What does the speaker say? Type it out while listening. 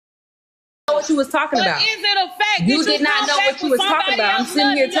what you was talking about. Is it a fact? You did not know what you was talking about. I'm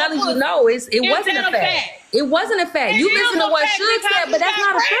sitting here telling you, no, it wasn't a fact. It wasn't a fact. You listen to what Suge said, but that's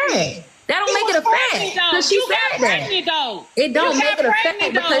not a fact. That don't make it a fact. Because she said that. It don't make it a fact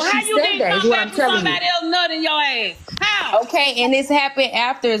because she said that, is what I'm telling you. Somebody else nut in your ass. How? Okay, and this happened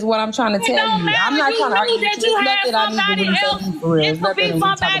after is what I'm trying to tell you. I'm not trying to argue with you. There's nothing I need to really tell you for real. There's nothing we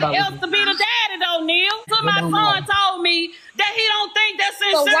talk about. Somebody else to be the daddy though, Neil. So my son told me that he don't think that's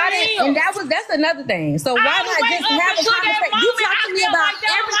sincere. And that's another thing. So why not just have a conversation? You talk to me about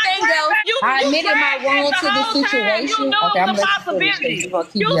everything else. I admitted my wrong to the situation. Okay, I'm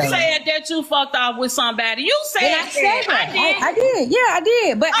You said that you fucked off with somebody. You said that. I did. Yeah, I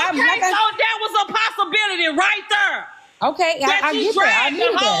did. But so that was a possibility right there. Okay, I get that. I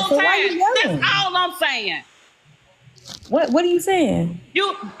get that. So why you yelling? That's all I'm saying. What are you saying?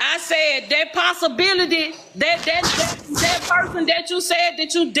 I said that possibility, that person that you said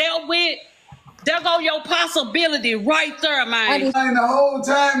that you dealt with, there go your possibility right there, man. And the whole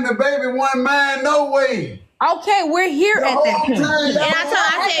time the baby wasn't mine, no way. Okay, we're here at that point. And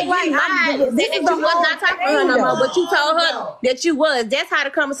I said you lied, that you was not talking to her no more, but you told her that you was. That's how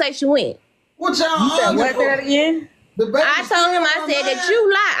the conversation went. What y'all what that again? I told him, I said that you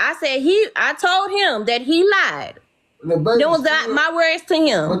lied. I told him that he lied. That was my words to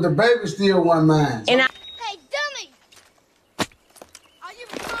him. But the baby still wasn't mine. And hey, dummy! Are you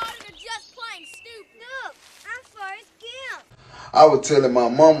retarded or just plain stupid? Look, I'm Forrest Gump. I was telling my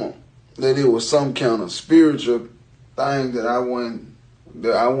mama that it was some kind of spiritual thing that I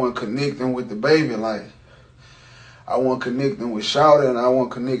wasn't connecting with the baby. Like, I wasn't connecting with Shawty and I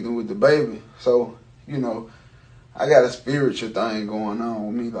wasn't connecting with the baby. So, you know, I got a spiritual thing going on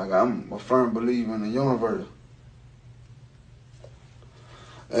with me. Like, I'm a firm believer in the universe.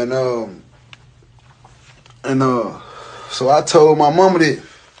 And so I told my mama that.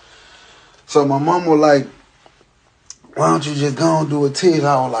 So my mama was like, why don't you just go and do a test?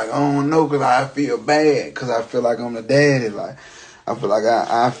 I was like, I don't know, because I feel bad, because I feel like I'm the daddy. Like, I feel like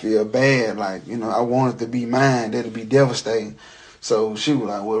I feel bad. Like, you know, I want it to be mine. That'd be devastating. So she was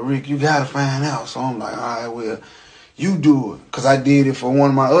like, well, Rick, you got to find out. So I'm like, all right, well, you do it. Because I did it for one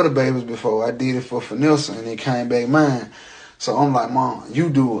of my other babies before. I did it for Finesse, and it came back mine. So I'm like, Mom, you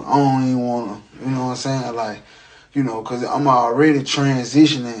do it. I don't even want to, you know what I'm saying? Like, you know, because I'm already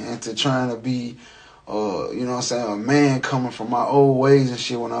transitioning into trying to be, you know what I'm saying, a man coming from my old ways and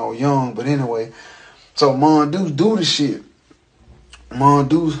shit when I was young. But anyway, so Mom do the shit. Mom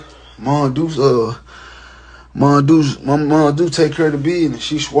do take care of the business.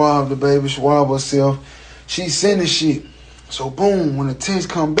 She swab the baby, swab herself. She sending shit. So boom, when the test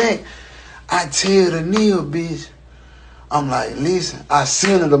come back, I tell the Neil bitch, I'm like, listen, I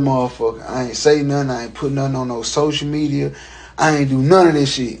sent her the motherfucker. I ain't say nothing. I ain't put nothing on no social media. I ain't do none of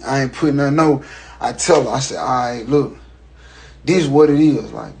this shit. I ain't put nothing, I tell her, I said, all right, look, this is what it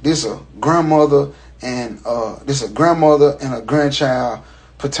is. Like, this a grandmother and a grandchild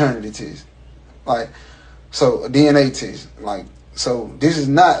paternity test. Like, so a DNA test. Like, so this is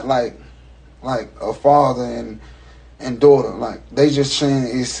not like a father and daughter. Like, they just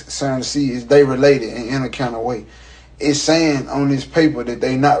saying it's trying to see is they related in a kind of way. It's saying on this paper that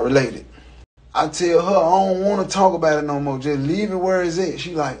they not related. I tell her I don't want to talk about it no more. Just leave it where it's at.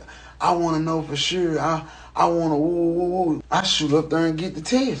 She like, I want to know for sure. I want to woo. I shoot up there and get the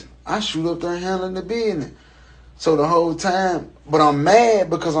test. I shoot up there and handle the business. So the whole time, but I'm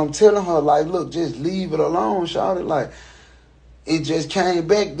mad because I'm telling her, like, look, just leave it alone, shawty. Like, it just came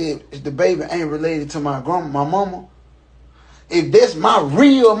back that the baby ain't related to my mama. If that's my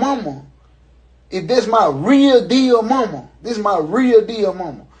real mama, if that's my real deal mama, this is my real deal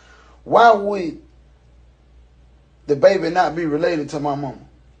mama, why would the baby not be related to my mama?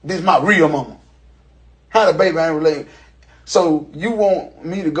 This is my real mama. How the baby ain't related? So you want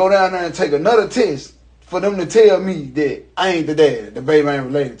me to go down there and take another test for them to tell me that I ain't the dad, the baby ain't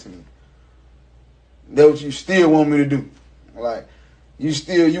related to me? That's what you still want me to do. Like, you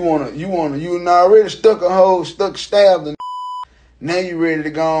already stuck a hole, stabbed a now you ready to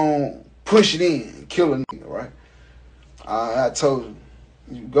go on, push it in and kill a nigga, right? I told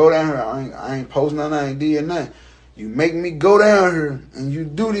you go down here. I ain't posting nothing. I ain't did nothing. You make me go down here and you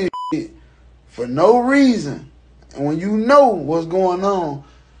do this shit for no reason. And when you know what's going on,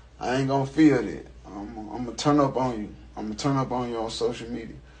 I ain't gonna feel that. I'm gonna turn up on you. I'm gonna turn up on you on social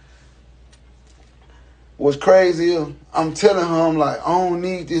media. What's crazy is I'm telling her, I'm like, I don't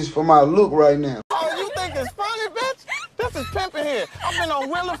need this for my look right now. Oh, you think it's funny, bitch? This is pimping here. I've been on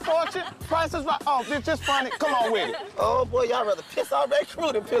Wheel of Fortune, Prices Right. Oh, bitch, just funny. Come on with it. Oh, boy, y'all rather piss off that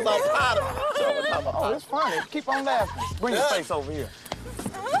crew than piss off Potter. Oh, it's funny. Keep on laughing. Bring your face over here.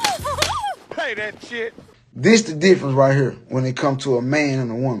 say that shit. This the difference right here when it comes to a man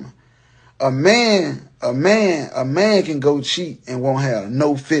and a woman. A man can go cheat and won't have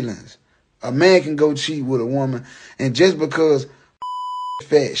no feelings. A man can go cheat with a woman, and just because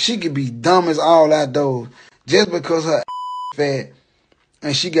fat, she could be dumb as all outdoors. Just because her fat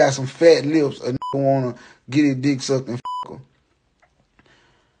and she got some fat lips, a nigga wanna get his dick sucked and fuck her.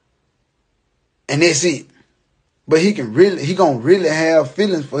 And that's it. But he gonna really have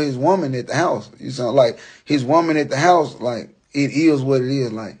feelings for his woman at the house. You sound like his woman at the house, like it is what it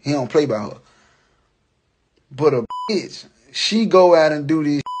is. Like he don't play by her. But a bitch, she go out and do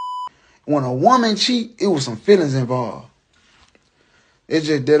this. When a woman cheat, it was some feelings involved. It's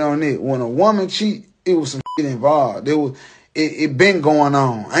just dead on it. When a woman cheat, it was some shit involved. It been going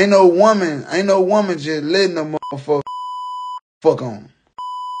on. Ain't no woman just letting a motherfucker fuck on.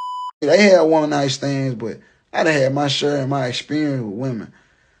 They had one night stands, but I done had my share and my experience with women.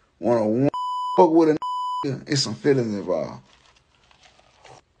 When a woman fuck with a nigga, it's some feelings involved.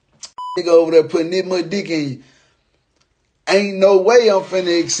 Nigga over there putting this much dick in you. Ain't no way I'm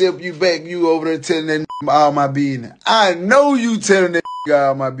finna accept you back. You over there telling that nigga all my business. I know you telling that nigga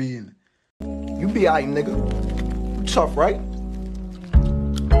all my business. You be alright, nigga. You tough, right?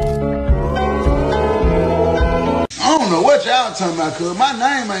 I don't know what y'all talking about, cuz my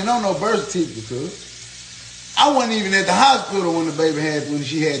name ain't on no birth certificate, cuz. I wasn't even at the hospital when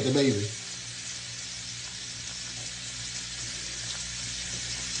she had the baby.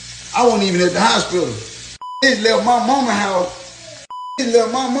 I wasn't even at the hospital. He left my mama house.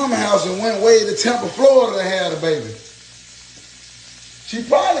 And went way to Tampa, Florida to have the baby. She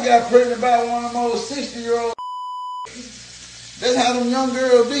probably got pregnant by one of them old 60-year-old. That's how them young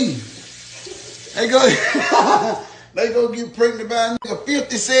girls be. They go get pregnant by a nigga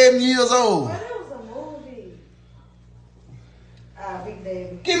 57 years old. That was a movie. Big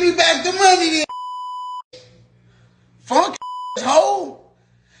baby. Give me back the money then. Fuck hoe.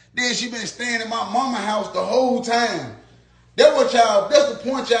 Then she been staying in my mama house the whole time. That's the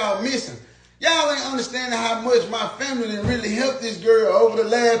point y'all missing. Y'all ain't understanding how much my family done really helped this girl over the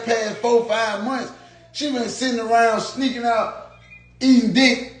last past 4-5 months. She been sitting around sneaking out, eating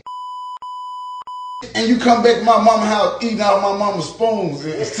dick. And you come back to my mama house eating out of my mama's spoons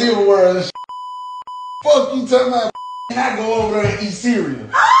and silverware and shit. Fuck you talking about, and I go over there and eat cereal.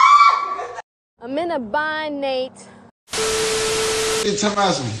 I'm in a bind, Nate. They talking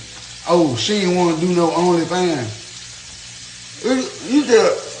about some, oh, she ain't want to do no OnlyFans. You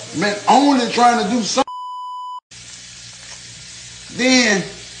just been only trying to do something. Then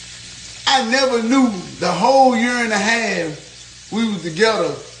I never knew the whole year and a half we was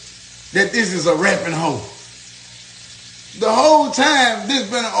together that this is a rapping hoe. The whole time this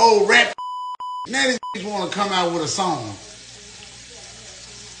been an old rap. Now this bitch want to come out with a song.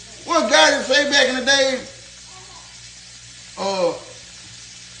 What guy did say back in the day?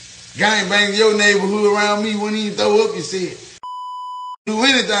 Gang bang your neighborhood around me when he throw up, you said. Do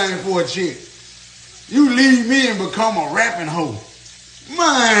anything for a chick. You leave me and become a rapping hoe.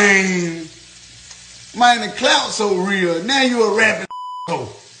 Man, the clout so real. Now you a rapping hoe.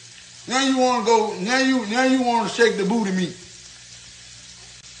 Now you wanna go, now you wanna shake the booty meat.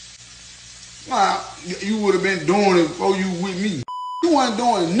 Well, you would have been doing it before you with me. You weren't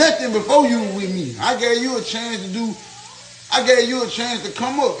doing nothing before you were with me. I gave you a chance to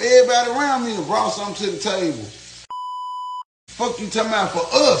come up. Everybody around me and brought something to the table. Fuck you talking about for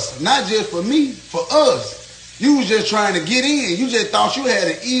us, not just for me, for us. You was just trying to get in. You just thought you had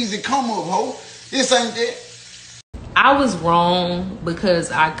an easy come up, ho. This ain't that. I was wrong because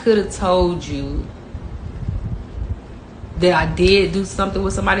I could have told you that I did do something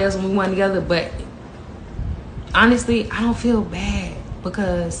with somebody else when we went together, but honestly, I don't feel bad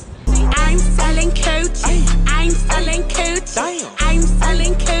because I'm selling cooch. I'm selling cooch. I'm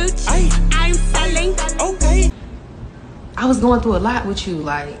selling cooch. I'm selling. Okay. I was going through a lot with you.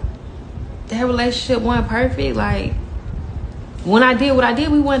 Like, that relationship wasn't perfect. Like, when I did what I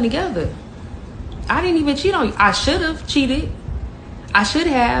did, we weren't together. I didn't even cheat on you. I should have cheated. I should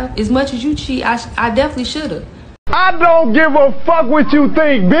have. As much as you cheat, I definitely should have. I don't give a fuck what you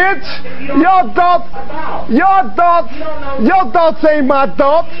think, bitch. Your thoughts ain't my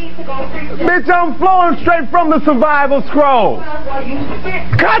thoughts. Bitch, I'm flowing straight from the survival scroll.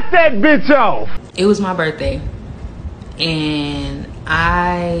 Cut that bitch off. It was my birthday, and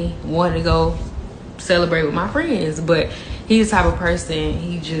I wanted to go celebrate with my friends, but he's the type of person,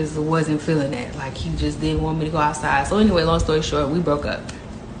 he just wasn't feeling that. Like, he just didn't want me to go outside. So anyway, long story short, we broke up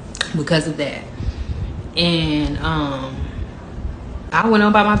because of that. And I went on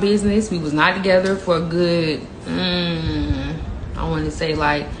about my business. We was not together for a good, I want to say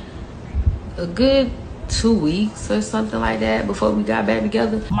like a good 2 weeks or something like that before we got back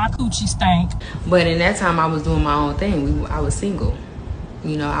together. My coochie stank. But in that time, I was doing my own thing. I was single.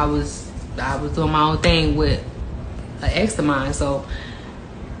 You know, I was doing my own thing with an ex of mine. So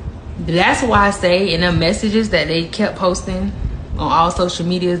that's why I say in the messages that they kept posting on all social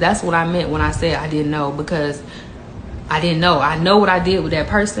medias, that's what I meant when I said I didn't know, because I didn't know. I know what I did with that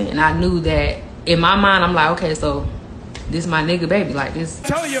person, and I knew that in my mind, I'm like, okay, so this is my nigga baby. Like this.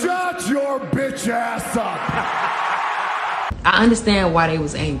 Shut your bitch ass up. I understand why they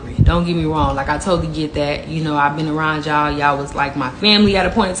was angry. Don't get me wrong. Like, I totally get that. You know, I've been around y'all. Y'all was like my family at a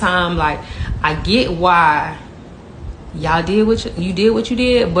point in time. Like, I get why y'all did what you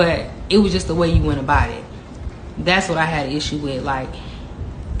did, but it was just the way you went about it. That's what I had an issue with. Like,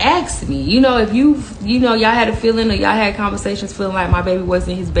 ask me. You know, if y'all had a feeling or y'all had conversations feeling like my baby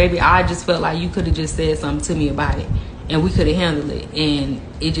wasn't his baby, I just felt like you could have just said something to me about it, and we could have handled it, and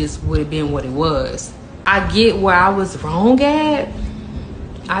it just would have been what it was. I get where I was wrong at.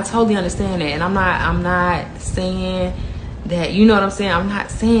 I totally understand that, and I'm not saying that, you know what I'm saying? I'm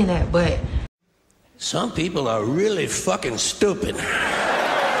not saying that, but some people are really fucking stupid.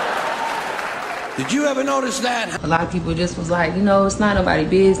 Did you ever notice that? A lot of people just was like, you know, it's not nobody's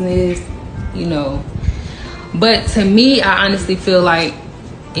business, you know. But to me, I honestly feel like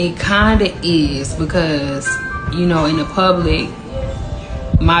it kind of is, because, you know, in the public,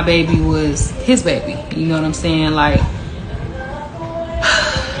 my baby was his baby. You know what I'm saying? Like,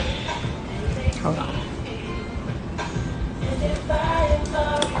 hold on.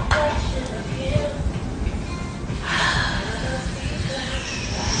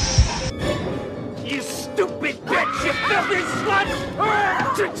 You stupid bitch, you filthy slut!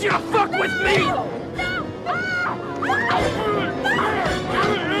 Did you fuck with me?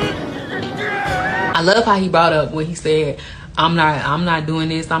 I love how he brought up when he said, I'm not doing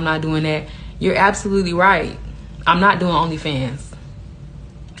this, I'm not doing that. You're absolutely right. I'm not doing OnlyFans.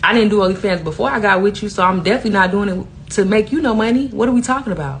 I didn't do OnlyFans before I got with you, so I'm definitely not doing it to make you no money. What are we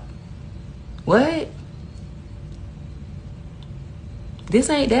talking about? What? This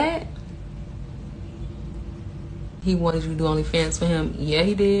ain't that. He wanted you to do OnlyFans for him. Yeah,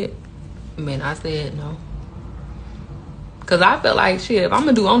 he did. Man, I said no. Because I felt like, shit, if I'm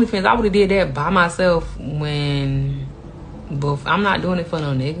going to do OnlyFans, I would have did that by myself when... But I'm not doing it for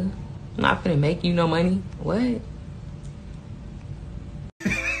no nigga. I'm not finna make you no money. What?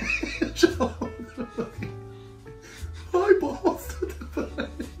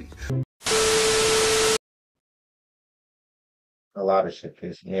 A lot of shit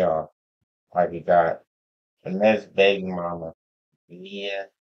pissed me off. Like, we got Finesse baby mama, Mia,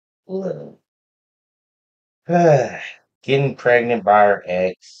 look, getting pregnant by her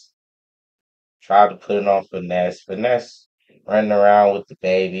ex. Tried to put it on Finesse. Finesse running around with the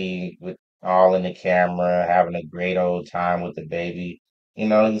baby, with all in the camera, having a great old time with the baby. You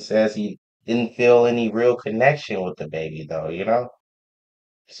know, he says he didn't feel any real connection with the baby, though, you know?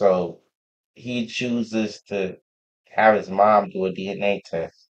 So he chooses to have his mom do a DNA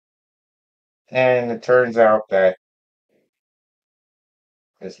test. And it turns out that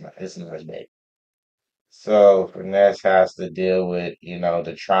it's not his baby. So Finesse has to deal with, you know,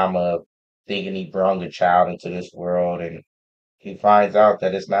 the trauma of thinking he brung a child into this world, and he finds out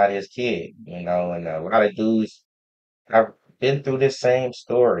that it's not his kid, you know, and a lot of dudes have been through this same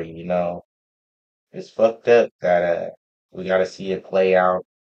story, you know. It's fucked up that we gotta see it play out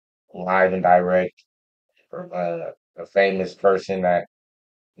live and direct from a famous person that,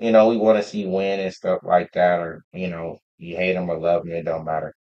 you know, we wanna see win and stuff like that, or, you know, you hate him or love him, it don't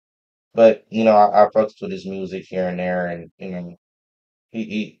matter. But, you know, I fucks with his music here and there, and, you know,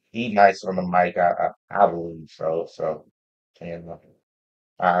 he nice on the mic, I believe so. So, you know.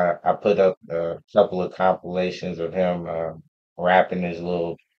 I put up a couple of compilations of him rapping his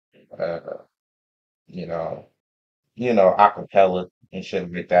little, uh, you know, acapella and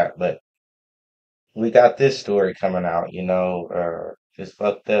shit like that. But we got this story coming out, you know, it's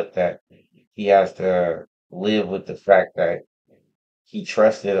fucked up that he has to live with the fact that he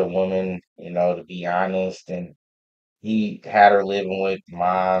trusted a woman, you know, to be honest, and he had her living with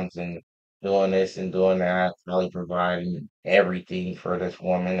moms and doing this and doing that, probably providing everything for this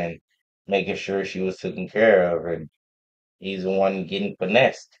woman and making sure she was taken care of. And he's the one getting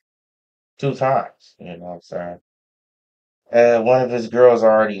finessed 2 times. You know what I'm saying? One of his girls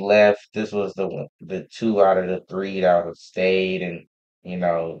already left. This was the 2 out of the 3 that have stayed, and you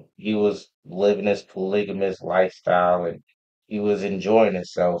know he was living this polygamous lifestyle, and he was enjoying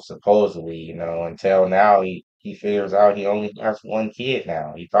himself supposedly. You know, until now he figures out he only has 1 kid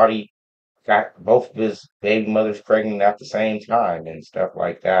now. He thought he got both of his baby mothers pregnant at the same time and stuff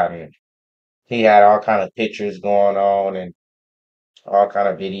like that, and he had all kind of pictures going on and all kind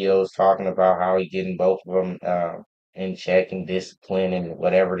of videos talking about how he getting both of them in check and discipline and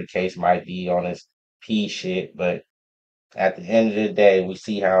whatever the case might be on his P shit. But at the end of the day, we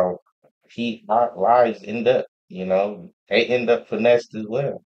see how lives end up. You know, they end up finessed as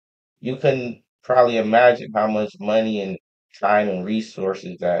well. You couldn't probably imagine how much money and time and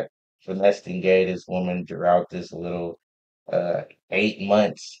resources that Finesse gave this woman throughout this little 8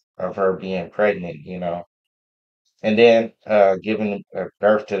 months of her being pregnant, you know. And then giving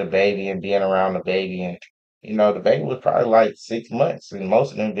birth to the baby and being around the baby and you know, the baby was probably like 6 months in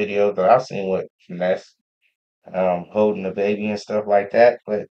most of them videos that I've seen with Finesse holding the baby and stuff like that.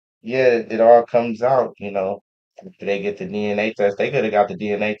 But yeah, it all comes out, you know, after they get the DNA test. They could have got the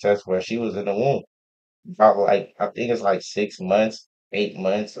DNA test where she was in the womb. About like I think it's like 6 months, 8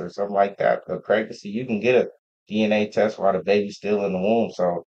 months, or something like that of pregnancy. You can get a DNA test while the baby's still in the womb.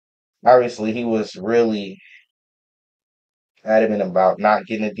 So obviously he was really adamant about not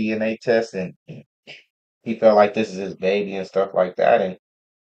getting a DNA test, and he felt like this is his baby and stuff like that. And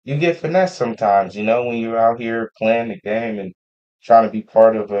you get finesse sometimes, you know, when you're out here playing the game and trying to be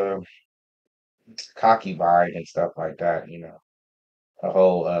part of a cocky vibe and stuff like that. You know, a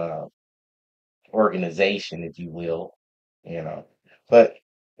whole organization, if you will. You know, but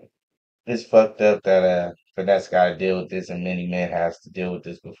it's fucked up that finesse got to deal with this, and many men has to deal with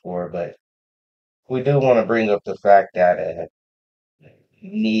this before. But we do want to bring up the fact that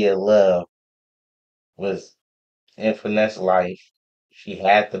Nia Love was in finesse life. She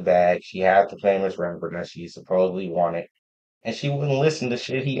had the bag, she had the famous rapper that she supposedly wanted, and she wouldn't listen to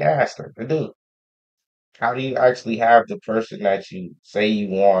shit he asked her to do. How do you actually have the person that you say you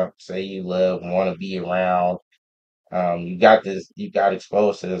want, say you love, want to be around? You got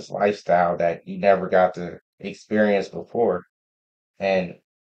exposed to this lifestyle that you never got to experience before, and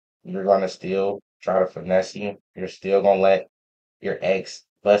you're gonna still try to finesse him. You're still gonna let your ex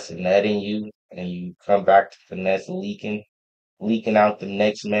bust a nut in you, and you come back to finesse leaking out the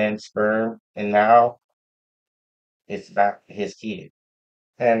next man's sperm, and now it's not his kid.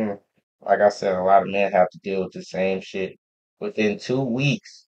 And like I said, a lot of men have to deal with the same shit. Within 2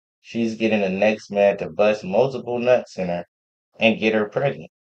 weeks, she's getting the next man to bust multiple nuts in her and get her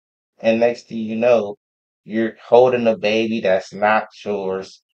pregnant. And next thing you know, you're holding a baby that's not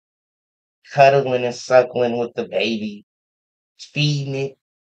yours, cuddling and suckling with the baby, feeding it,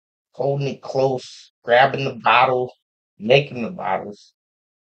 holding it close, grabbing the bottle, making the bottles,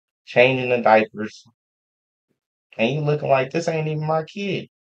 changing the diapers, and you looking like this ain't even my kid.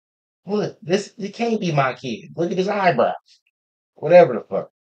 Look, this it can't be my kid. Look at his eyebrows. Whatever the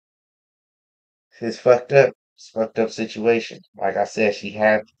fuck. It's fucked up. It's a fucked up situation. Like I said, she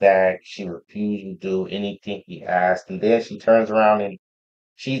had the bag. She refused to do anything he asked. And then she turns around and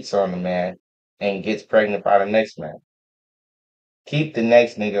cheats on the man and gets pregnant by the next man. Keep the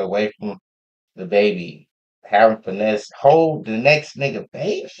next nigga away from the baby. Having finesse. Hold the next nigga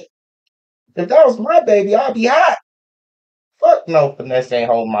baby. If that was my baby, I'd be hot. Fuck no, finesse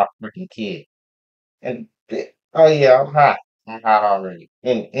ain't holding my freaking kid. And oh yeah, I'm hot. I'm hot already.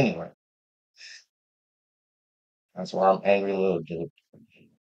 Anyway, that's why I'm angry little dude.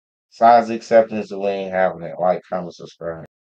 Signs of acceptance, we ain't having it. Like, comment, subscribe.